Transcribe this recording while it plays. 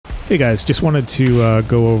Hey guys, just wanted to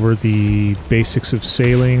go over the basics of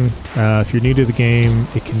sailing. If you're new to the game,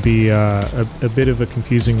 it can be a bit of a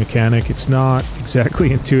confusing mechanic. It's not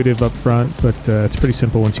exactly intuitive up front, but it's pretty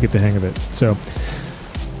simple once you get the hang of it. So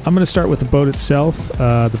I'm going to start with the boat itself.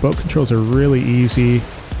 The boat controls are really easy.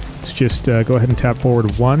 It's just go ahead and tap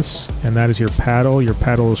forward once, and that is your paddle. Your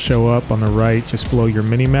paddle will show up on the right just below your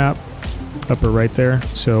mini-map, upper right there.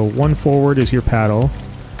 So one forward is your paddle.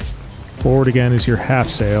 Forward again is your half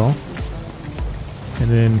sail, and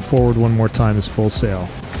then forward one more time is full sail.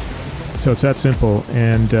 So it's that simple,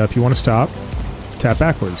 and if you want to stop, tap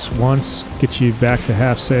backwards. Once gets you back to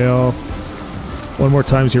half sail, one more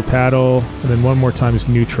time is your paddle, and then one more time is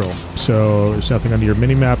neutral. So there's nothing under your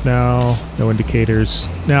mini-map now, no indicators.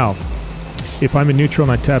 Now, if I'm in neutral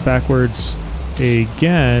and I tap backwards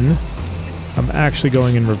again, I'm actually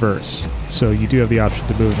going in reverse. So you do have the option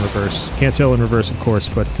to move in reverse. Can't sail in reverse, of course,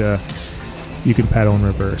 but you can paddle in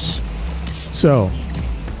reverse. So,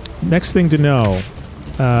 next thing to know,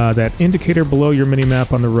 that indicator below your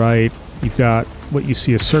mini-map on the right, you've got what you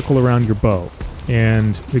see a circle around your boat.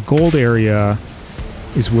 And the gold area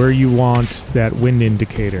is where you want that wind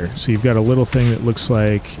indicator. So you've got a little thing that looks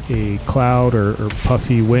like a cloud or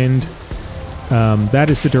puffy wind.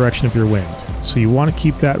 That is the direction of your wind. So you want to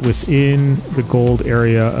keep that within the gold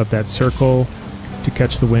area of that circle to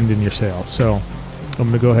catch the wind in your sail. So I'm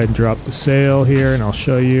going to go ahead and drop the sail here and I'll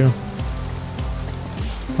show you.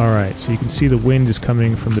 Alright, so you can see the wind is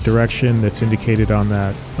coming from the direction that's indicated on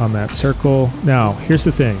that circle. Now, here's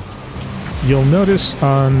the thing. You'll notice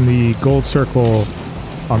on the gold circle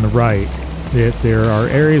on the right that there are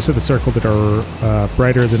areas of the circle that are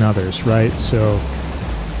brighter than others, right? So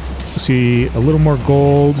see a little more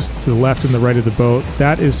gold to the left and the right of the boat.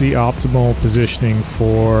 That is the optimal positioning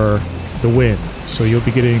for the wind. So you'll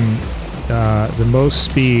be getting the most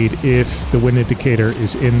speed if the wind indicator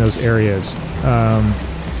is in those areas.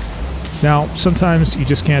 Now, sometimes you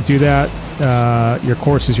just can't do that. Your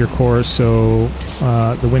course is your course, so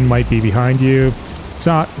the wind might be behind you. It's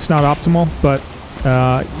not optimal, but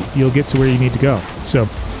you'll get to where you need to go. So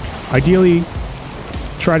ideally,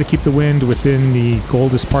 try to keep the wind within the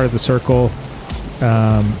goldest part of the circle,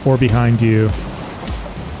 or behind you,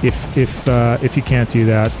 if you can't do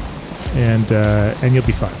that, and you'll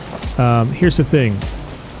be fine. Here's the thing: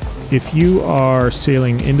 if you are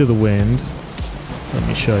sailing into the wind, let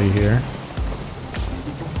me show you here.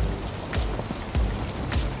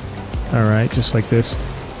 All right, just like this.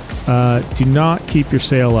 Do not keep your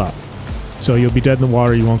sail up, so you'll be dead in the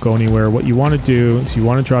water. You won't go anywhere. What you want to do is you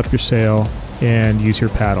want to drop your sail and use your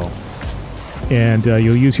paddle. And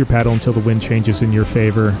you'll use your paddle until the wind changes in your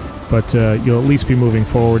favor, but you'll at least be moving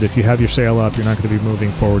forward. If you have your sail up, you're not going to be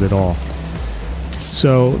moving forward at all.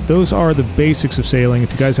 So those are the basics of sailing.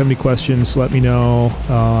 If you guys have any questions, let me know.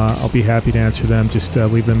 I'll be happy to answer them. Just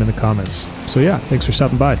leave them in the comments. So yeah, thanks for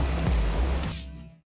stopping by.